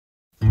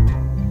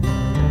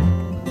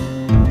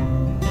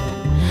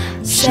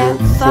Set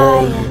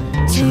fire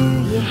to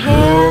your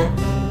hair,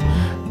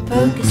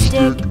 poke a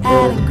stick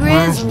at a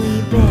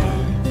grizzly bear,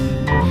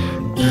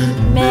 eat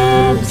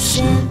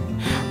medicine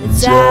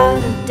that's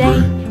out of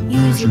date,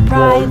 use your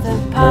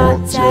private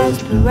parts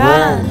as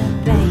piranha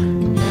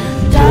bait.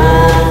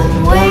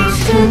 Dumb ways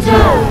to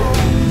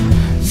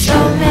die, so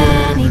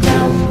many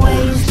dumb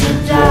ways to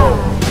die.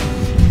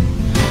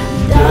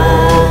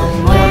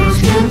 Dumb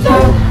ways to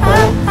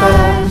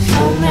die,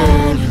 so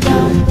many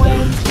dumb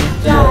ways to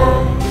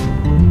die.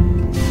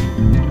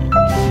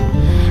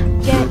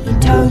 Get your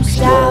toast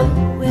out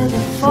with a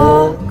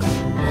fork,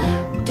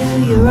 do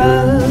your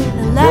own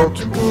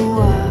electrical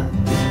work,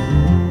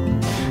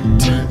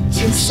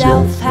 teach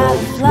yourself how to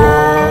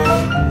fly,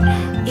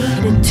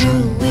 eat a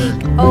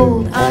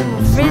 2-week-old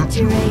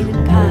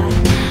unrefrigerated pie.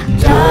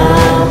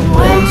 Dumb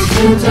ways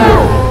to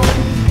die,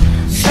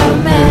 so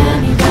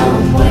many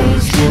dumb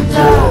ways to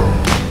die.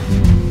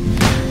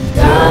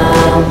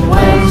 Dumb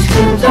ways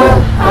to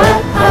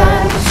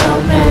die, so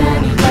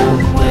many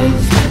dumb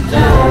ways to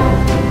die.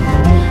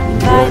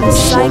 Invite a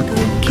psycho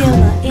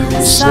killer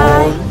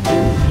inside,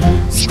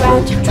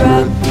 scratch a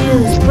drug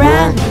dealer's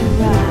brand new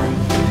ride.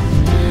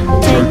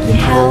 Take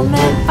your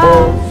helmet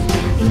off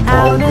in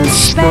outer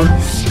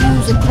space,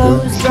 use a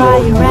clothes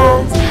dryer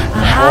as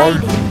a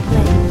hiding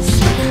place.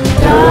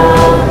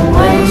 Dumb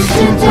ways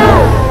to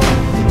die,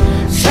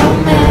 so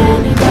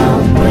many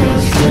dumb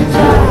ways to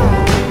die.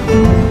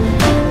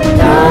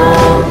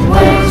 Dumb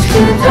ways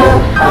to die,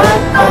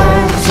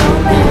 so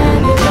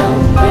many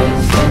dumb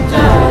ways to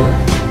die.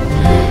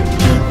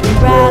 Keep your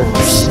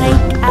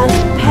rattlesnake as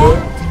a pet,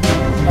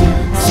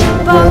 set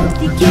both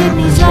your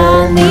kidneys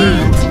on the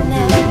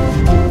internet.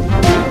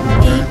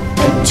 Eat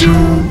a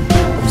tube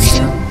of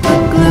super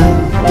glue.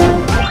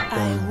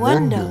 I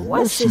wonder,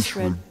 what's this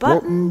red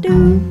button do?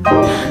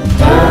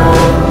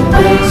 Dumb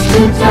ways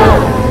to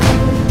die,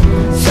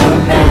 so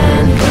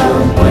many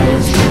dumb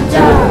ways to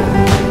die.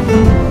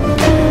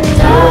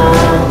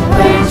 Dumb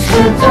ways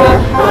to die,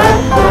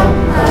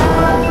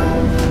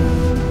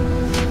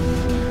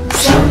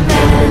 so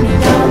many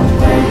dumb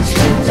ways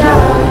to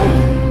die.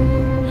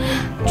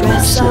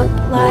 Dress up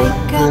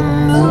like a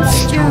moose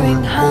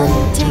during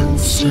hunting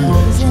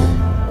season,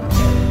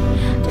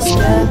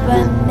 disturb a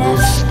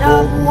nest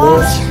of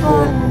wasps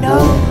for no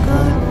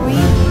good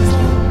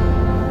reason.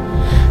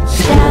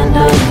 Stand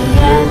on the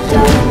edge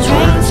of a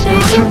train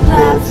station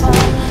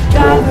platform,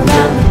 drive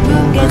around the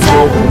room, get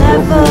at a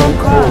level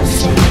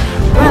crossing,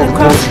 run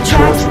across the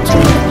tracks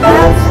between the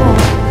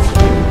platforms.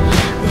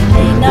 They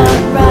may not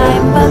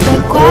rhyme, but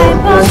they're quite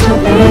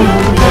possibly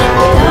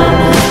the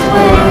dumbest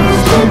ways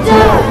to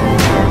die.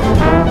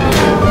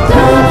 The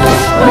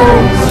dumbest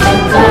ways to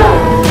die.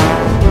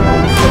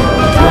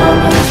 The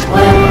dumbest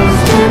ways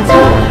to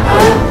die.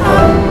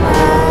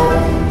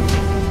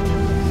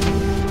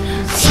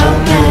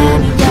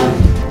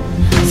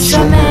 So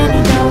many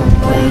dumb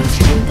ways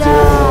to die.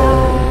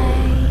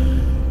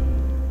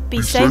 Be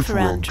safe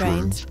around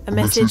trains. A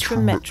message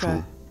from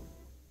Metro.